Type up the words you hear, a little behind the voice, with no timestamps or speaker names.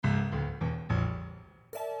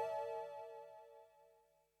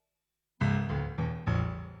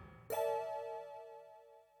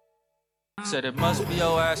Said it must be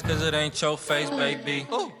your ass cause it ain't your face, baby.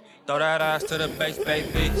 Throw that ass to the base,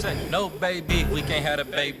 baby. Say, no, baby, we can't have a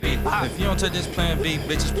baby. If you don't take this plan B,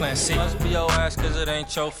 bitches plan C. Must be your ass cause it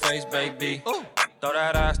ain't your face, baby. Throw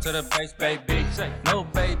that ass to the base, baby. Say, no,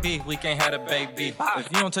 baby, we can't have a baby.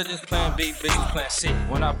 If you don't take this plan B, bitches plan C.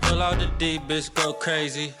 When I pull out the D, bitch go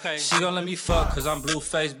crazy. She gon' let me fuck cause I'm blue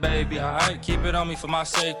face, baby. Alright, keep it on me for my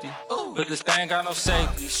safety. But this thing got no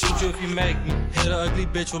safety. Shoot you if you make me. Hit a ugly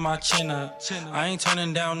bitch with my chin up. I ain't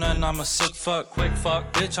turning down nothing, I'm a sick fuck, quick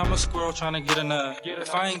fuck. Bitch, I'm a squirrel trying to get a nut.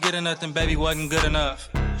 If I ain't getting nothing, baby, wasn't good enough.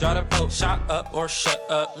 Draw the boat, shot up or shut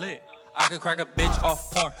up. Lit. I could crack a bitch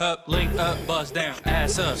off Pornhub. Link up, buzz down,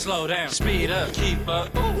 ass up, slow down, speed up, keep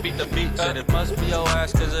up, beat the beat up. Said it must be your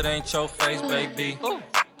ass cause it ain't your face, baby.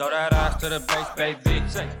 Throw that ass to the base, baby.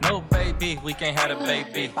 Say, no, baby, we can't have a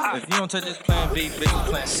baby. If you don't take this plan B, bitch,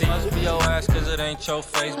 plan C. Must be your ass cause it ain't your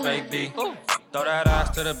face, baby. Throw that ass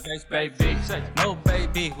to the base, baby. Say, no,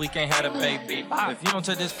 baby, we can't have a baby. If you don't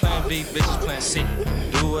take this plan B, bitches plan C.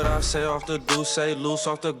 Do what I say off the do, say loose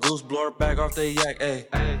off the goose, blow her back off the yak,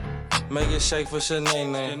 ayy. Make it shake for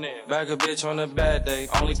Shanae. Back a bitch on a bad day,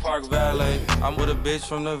 only park valet. I'm with a bitch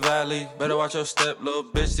from the valley. Better watch your step, little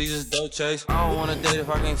bitch, these is dope chase. I don't wanna date if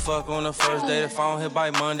I can't fuck on the first date. If I don't hit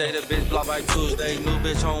by Monday, the bitch block by Tuesday. New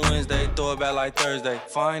bitch on Wednesday, throw it back like Thursday.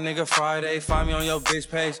 Fine nigga Friday, find me on your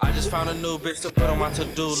bitch page. I just found a new bitch to put on my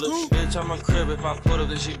to-do list. Bitch, I'm a crib, if I put up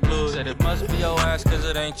then she blew it. Said it must be your ass cause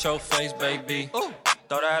it ain't your face, baby.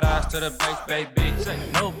 Throw that ass to the base, baby. Say,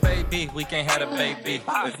 no, baby, we can't have a baby.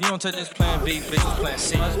 If you don't take this plan B, bitches plan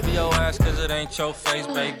C. Must be your ass cause it ain't your face,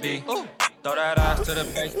 baby. Throw that ass to the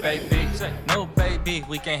base, baby. Say, no, baby,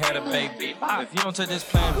 we can't have a baby. If you don't take this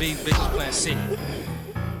plan B, bitches plan C.